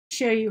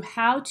show you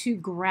how to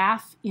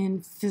graph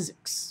in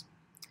physics.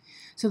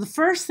 So the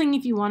first thing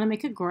if you want to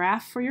make a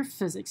graph for your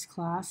physics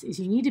class is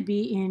you need to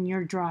be in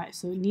your drive.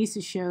 So it needs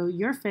to show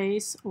your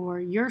face or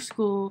your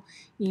school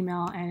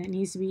email, and it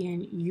needs to be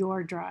in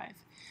your drive.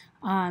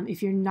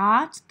 If you're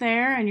not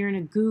there and you're in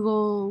a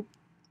Google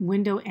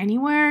window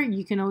anywhere,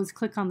 you can always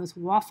click on this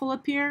waffle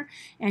up here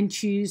and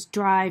choose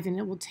drive, and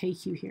it will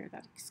take you here.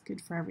 That's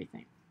good for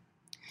everything.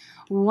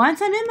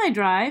 Once I'm in my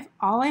drive,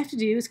 all I have to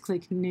do is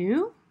click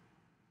New,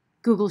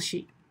 Google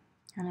Sheet,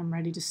 and I'm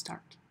ready to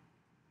start.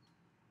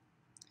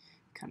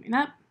 Coming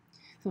up.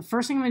 So the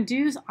first thing I'm going to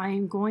do is I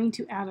am going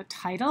to add a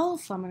title.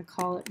 So I'm going to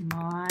call it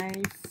My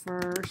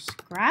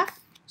First Graph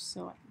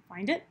so I can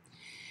find it.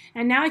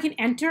 And now I can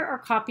enter or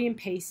copy and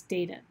paste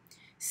data.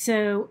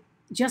 So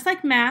just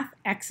like math,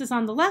 X is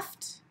on the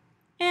left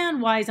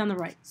and Y is on the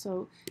right.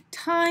 So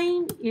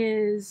time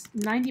is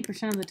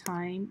 90% of the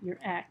time your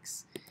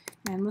X.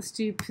 And let's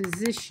do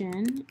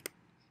position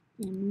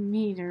in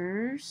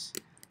meters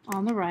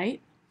on the right.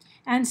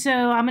 And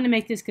so I'm going to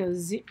make this go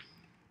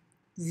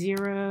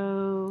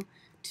 0,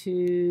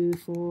 2,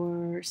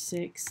 4,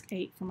 6,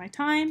 8 for my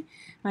time.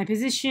 My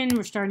position,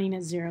 we're starting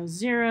at 0,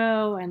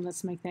 0, and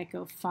let's make that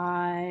go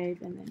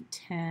 5, and then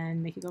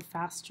 10, make it go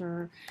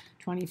faster,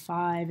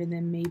 25, and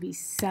then maybe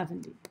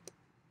 70.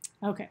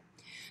 Okay,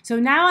 so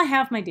now I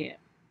have my data.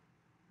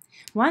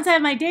 Once I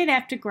have my data, I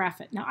have to graph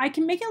it. Now I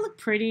can make it look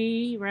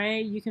pretty,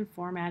 right? You can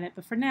format it,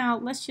 but for now,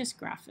 let's just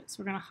graph it. So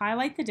we're going to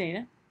highlight the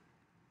data,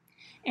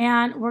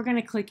 and we're going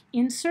to click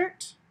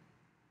Insert,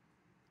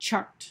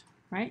 Chart.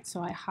 Right?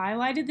 So I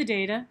highlighted the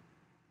data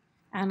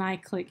and I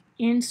click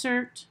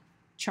Insert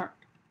Chart.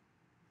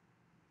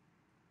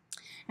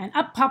 And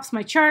up pops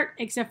my chart,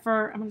 except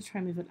for, I'm going to try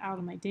and move it out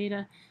of my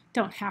data.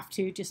 Don't have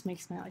to, just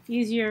makes my life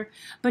easier.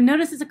 But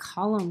notice it's a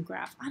column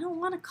graph. I don't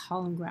want a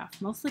column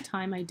graph. Most of the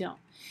time I don't.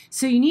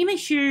 So you need to make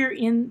sure you're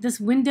in this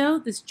window,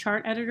 this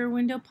chart editor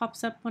window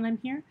pops up when I'm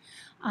here.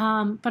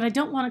 But I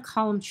don't want a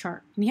column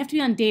chart. And you have to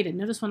be on data.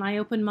 Notice when I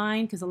opened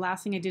mine, because the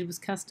last thing I did was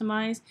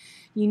customize,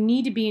 you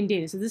need to be in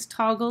data. So this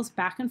toggles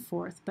back and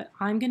forth, but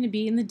I'm going to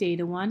be in the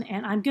data one,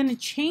 and I'm going to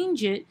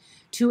change it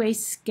to a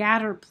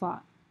scatter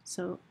plot.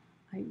 So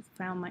I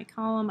found my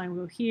column, I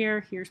go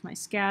here, here's my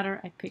scatter,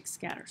 I pick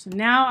scatter. So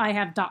now I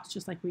have dots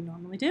just like we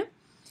normally do.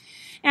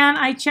 And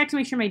I check to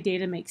make sure my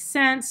data makes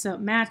sense, so it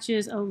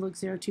matches. Oh, look,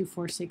 0, 2,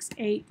 4, 6,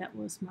 8, that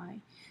was my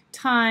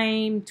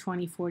time,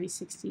 20, 40,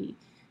 60,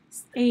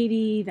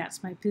 80,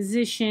 that's my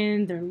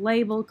position. They're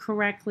labeled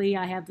correctly.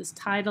 I have this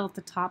title at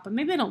the top, but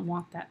maybe I don't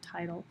want that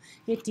title.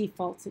 It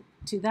defaults it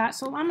to that,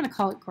 so I'm going to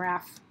call it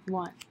Graph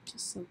 1,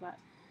 just so that.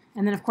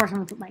 And then, of course, I'm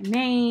going to put my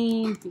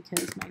name,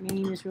 because my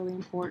name is really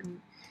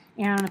important.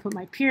 And I'm going to put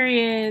my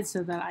period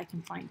so that I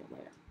can find it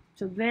later.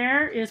 So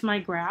there is my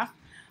graph.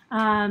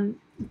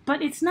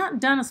 But it's not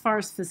done as far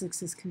as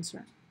physics is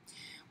concerned.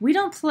 We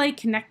don't play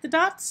connect the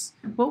dots.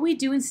 What we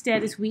do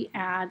instead is we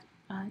add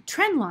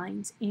trend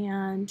lines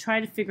and try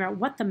to figure out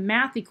what the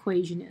math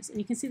equation is. And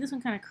you can see this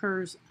one kind of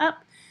curves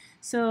up.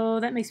 So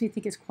that makes me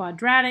think it's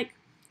quadratic.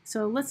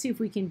 So let's see if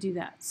we can do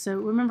that. So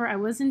remember, I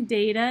was in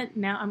data.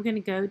 Now I'm going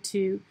to go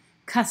to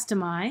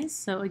customize.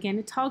 So again,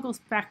 it toggles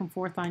back and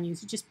forth on you.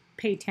 So just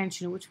pay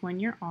attention to which one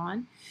you're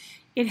on.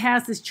 It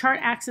has this chart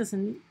axis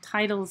and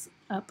titles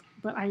up,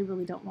 but I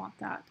really don't want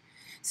that.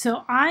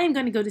 So I'm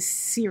going to go to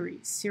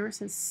series. Series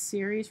says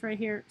series right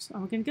here. So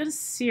I'm going to go to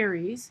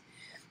series.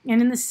 And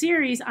in the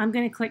series, I'm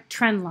going to click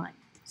trend line.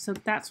 So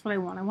that's what I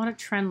want. I want a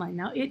trend line.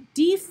 Now it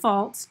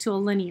defaults to a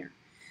linear.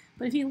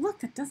 But if you look,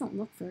 that doesn't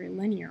look very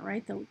linear,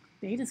 right? The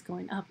data's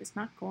going up. It's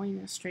not going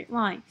in a straight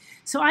line.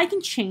 So I can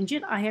change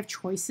it. I have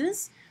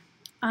choices.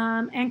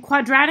 And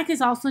quadratic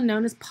is also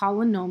known as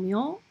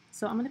polynomial.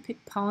 So I'm going to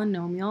pick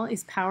polynomial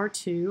is power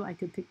 2. I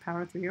could pick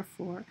power 3 or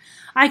 4.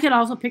 I could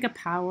also pick a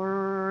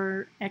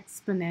power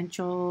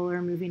exponential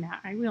or moving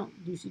average. We don't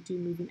usually do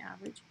moving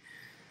average.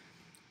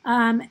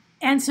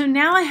 And so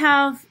now I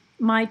have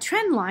my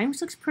trend line, which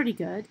looks pretty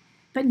good.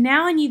 But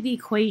now I need the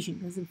equation,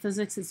 because in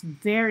physics it's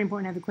very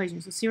important to have the equation.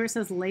 So see where it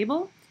says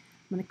label?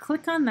 I'm going to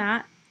click on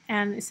that.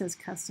 And it says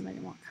custom. I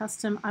didn't want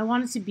custom. I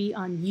want it to be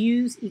on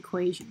use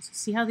equations.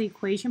 See how the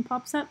equation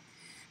pops up?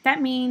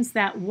 That means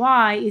that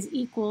y is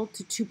equal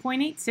to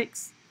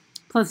 2.86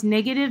 plus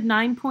negative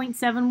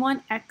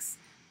 9.71x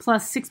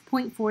plus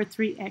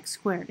 6.43x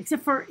squared.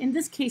 Except for, in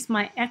this case,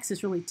 my x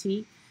is really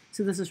t.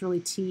 So this is really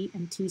t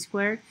and t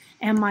squared.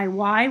 And my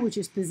y, which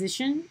is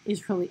position,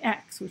 is really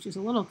x, which is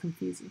a little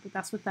confusing. But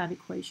that's what that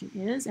equation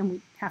is. And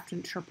we have to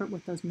interpret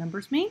what those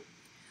numbers mean.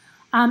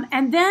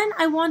 And then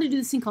I want to do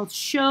this thing called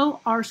show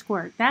r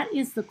squared. That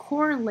is the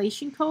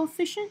correlation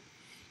coefficient.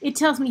 It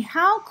tells me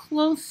how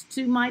close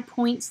to my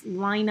points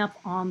line up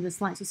on this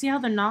line. So see how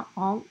they're not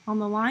all on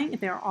the line? If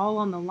they're all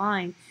on the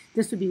line,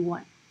 this would be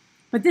 1.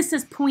 But this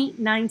says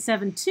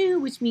 0.972,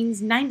 which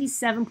means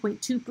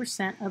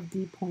 97.2% of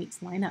the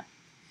points line up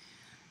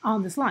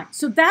on this line.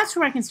 So that's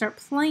where I can start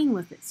playing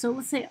with it. So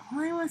let's say, all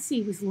I want to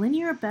see, was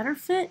linear a better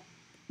fit?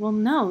 Well,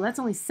 no, that's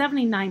only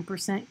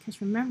 79%,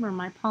 because remember,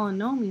 my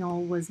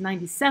polynomial was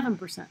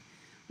 97%.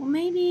 Well,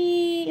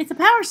 maybe it's a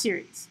power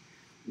series.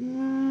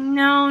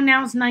 No,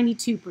 now it's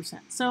 92%.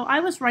 So I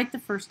was right the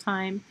first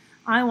time.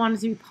 I wanted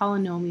to be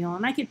polynomial,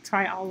 and I could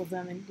try all of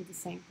them and do the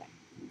same thing.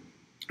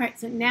 All right,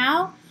 so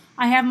now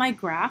I have my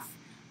graph.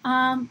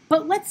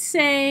 But let's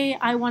say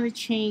I want to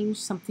change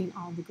something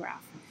on the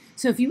graph.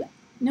 So if you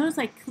notice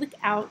I click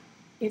out,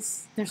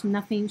 there's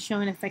nothing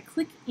showing. If I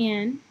click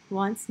in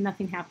once,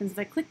 nothing happens. If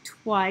I click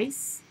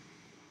twice,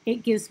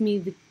 it gives me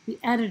the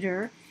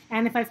editor.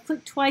 And if I've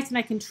clicked twice and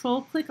I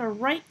control click or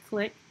right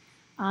click,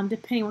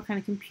 depending on what kind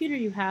of computer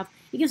you have,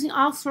 it gives me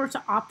all sorts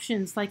of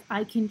options. Like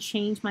I can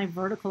change my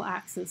vertical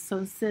axis. So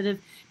instead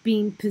of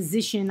being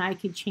position, I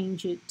could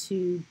change it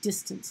to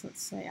distance.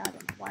 Let's say, I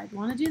don't know why I'd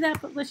want to do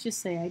that, but let's just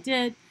say I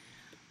did.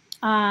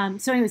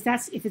 So anyways,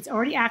 that's if it's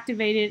already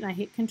activated and I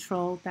hit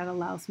control, that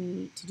allows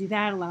me to do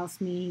that,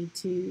 allows me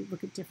to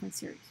look at different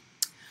series.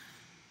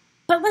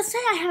 But let's say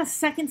I had a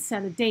second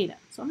set of data.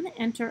 So I'm going to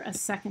enter a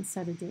second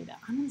set of data.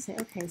 I'm going to say,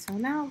 okay, so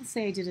now let's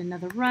say I did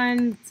another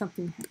run,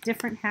 something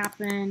different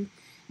happened.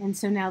 And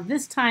so now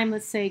this time,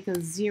 let's say it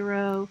goes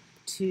 0,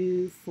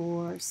 2,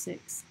 4,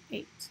 6,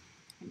 8.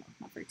 I know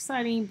it's not very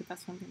exciting, but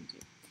that's what I'm going to do.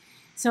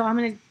 So I'm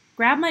going to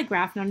grab my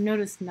graph. Now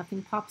notice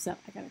nothing pops up.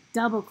 I got to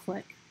double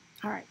click.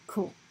 All right,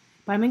 cool.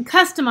 But I'm in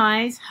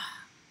Customize.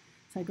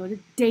 So I go to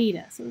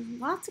Data. So there's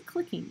lots of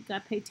clicking. You've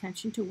got to pay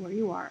attention to where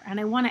you are. And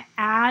I want to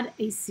add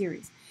a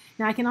series.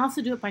 Now I can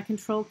also do it by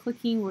control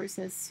clicking where it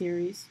says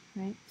series,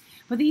 right?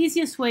 But the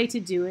easiest way to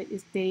do it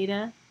is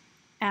Data,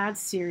 Add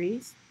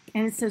Series.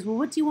 And it says, well,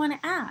 what do you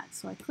want to add?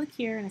 So I click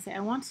here and I say, I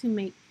want to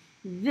make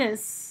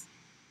this,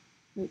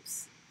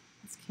 oops,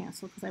 let's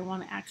cancel because I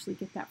want to actually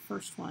get that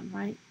first one,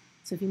 right?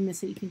 So if you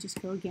miss it, you can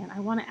just go again. I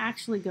want to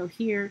actually go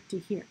here to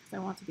here because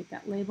I want to get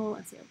that label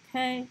and say,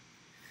 okay.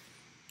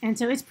 And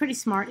so it's pretty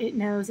smart. It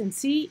knows, and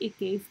see, it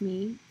gave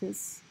me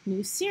this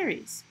new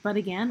series. But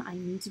again, I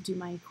need to do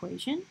my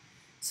equation.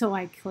 So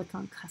I click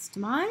on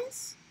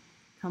Customize,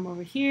 come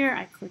over here,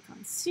 I click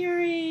on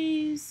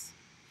Series,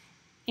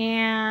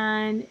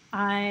 and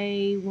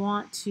I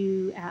want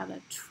to add a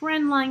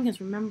trend line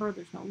because remember,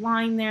 there's no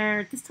line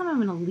there. This time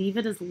I'm going to leave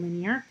it as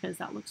linear because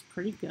that looks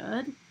pretty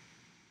good.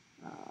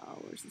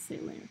 Where does it say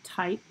linear?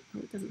 Type. Oh,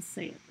 it doesn't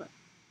say it, but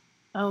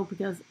oh,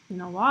 because you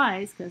know why?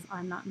 It's because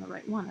I'm not in the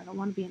right one. I don't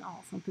want to be in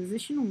all. So in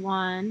position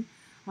 1,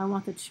 I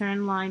want the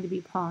trend line to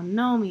be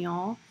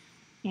polynomial,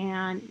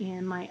 and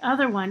in my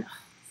other one,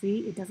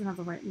 see, it doesn't have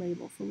the right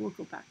label, so we'll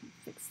go back and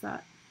fix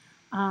that.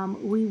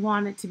 We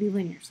want it to be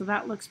linear, so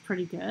that looks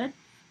pretty good,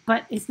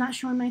 but it's not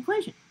showing my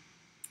equation.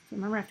 So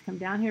remember, I have to come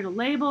down here to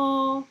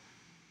label,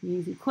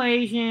 use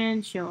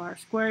equation, show our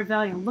square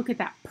value, and look at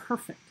that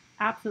perfect,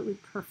 absolutely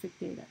perfect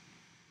data.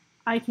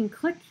 I can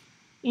click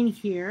in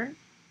here,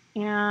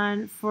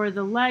 and for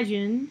the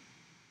legend,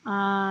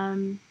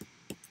 I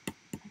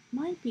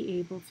might be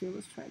able to,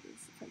 let's try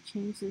this. If I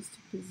change this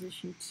to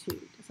position 2,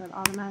 does that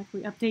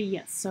automatically update?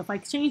 Yes. So if I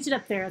change it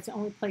up there, that's the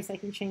only place I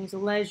can change the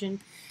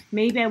legend.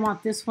 Maybe I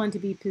want this one to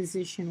be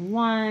position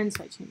 1,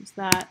 so I change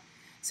that.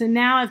 So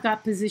now I've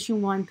got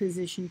position 1,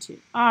 position 2.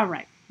 All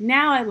right.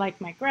 Now I like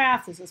my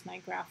graph. This is my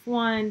graph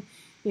 1.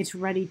 It's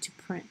ready to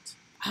print.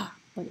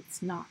 But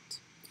it's not.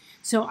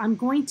 So I'm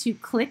going to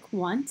click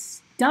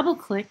once, double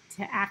click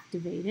to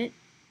activate it,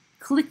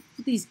 click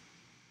these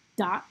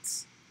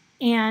dots,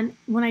 and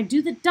when I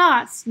do the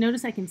dots,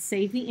 notice I can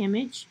save the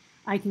image,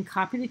 I can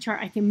copy the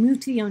chart, I can move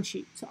to the own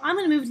sheet. So I'm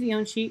going to move to the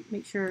own sheet,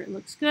 make sure it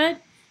looks good,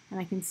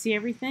 and I can see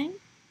everything.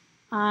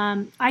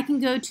 I can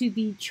go to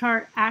the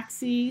chart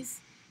axes,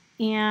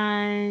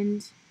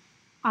 and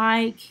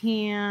I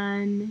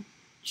can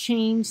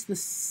change the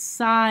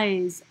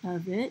size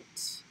of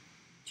it.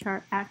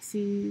 Chart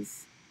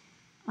axes.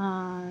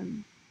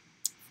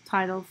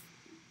 Title,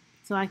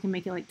 so I can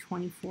make it like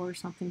 24 or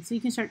something. So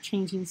you can start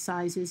changing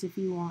sizes if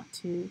you want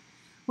to.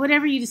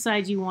 Whatever you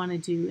decide you want to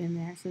do in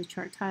there. So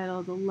chart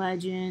title, the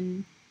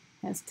legend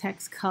has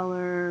text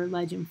color,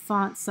 legend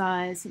font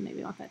size, so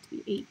maybe I want that to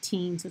be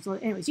 18. So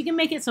anyways, you can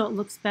make it so it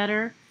looks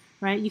better,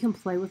 right? You can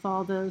play with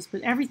all those, but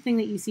everything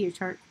that you see are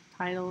chart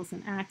titles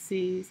and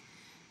axes.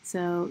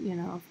 So, you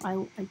know, if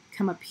I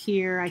come up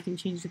here, I can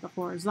change it to the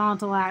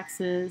horizontal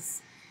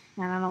axis.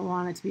 And I don't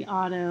want it to be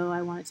auto,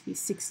 I want it to be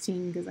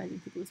 16 because I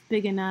didn't think it was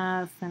big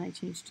enough, and I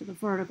changed to the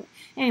vertical.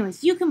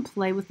 Anyways, you can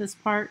play with this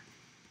part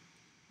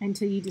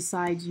until you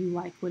decide you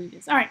like what it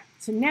is. All right,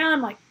 so now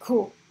I'm like,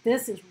 cool,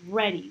 this is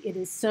ready. It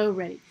is so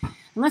ready.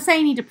 Unless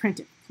I need to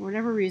print it. For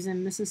whatever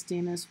reason, Mrs.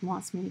 Demas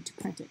wants me to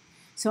print it.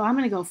 So I'm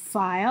going to go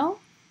File,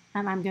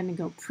 and I'm going to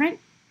go Print,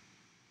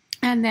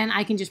 and then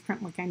I can just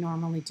print like I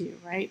normally do,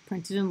 right?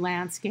 Print it in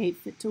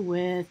landscape, fit to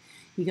width.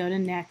 You go to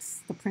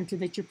Next. The printer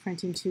that you're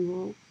printing to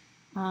will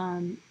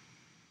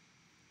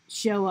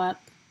show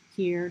up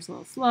here. It's a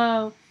little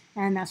slow,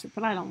 and that's what,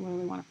 but I don't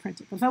really want to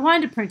print it. But if I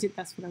wanted to print it,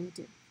 that's what I would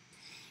do.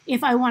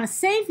 If I want to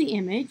save the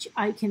image,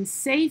 I can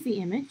save the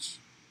image,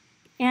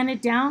 and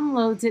it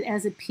downloads it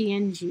as a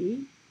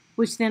PNG,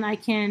 which then I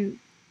can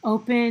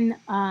open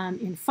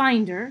in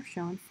Finder,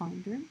 show in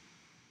Finder,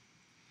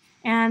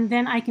 and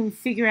then I can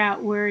figure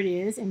out where it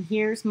is, and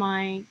here's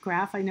my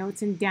graph. I know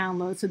it's in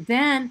download, so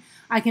then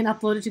I can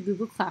upload it to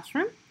Google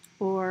Classroom,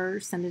 or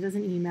send it as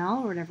an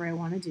email or whatever I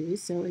want to do.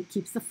 So it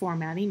keeps the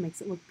formatting,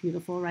 makes it look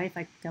beautiful, right? If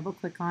I double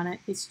click on it,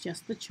 it's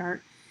just the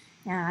chart,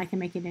 and I can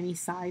make it any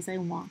size I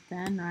want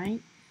then, right?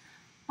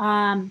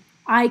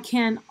 I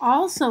can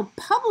also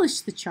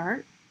publish the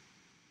chart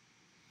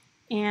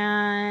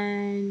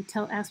and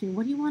ask me,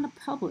 what do you want to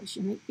publish?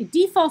 And it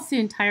defaults the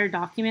entire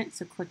document,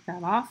 so click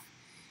that off.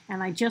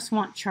 And I just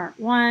want chart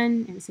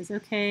 1, and it says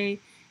okay.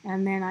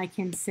 And then I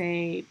can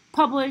say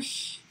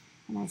publish,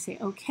 and I say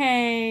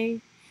okay.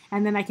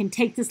 And then I can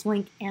take this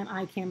link and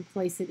I can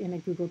place it in a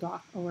Google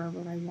Doc or wherever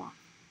I want.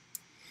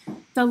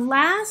 The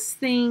last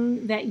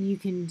thing that you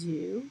can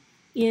do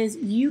is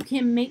you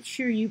can make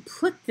sure you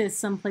put this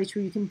someplace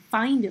where you can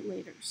find it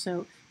later.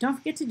 So don't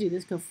forget to do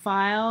this. Go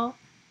File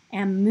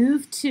and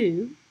Move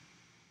To,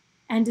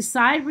 and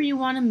decide where you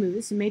want to move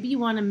it. So maybe you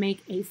want to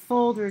make a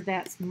folder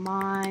that's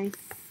My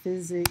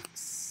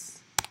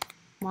Physics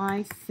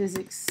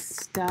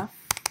Stuff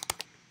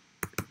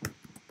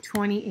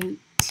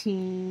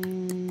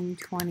 2018,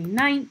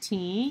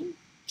 2019.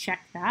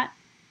 Check that.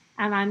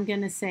 And I'm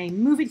going to say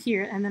move it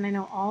here, and then I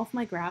know all of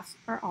my graphs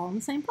are all in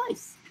the same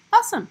place.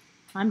 Awesome.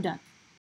 I'm done.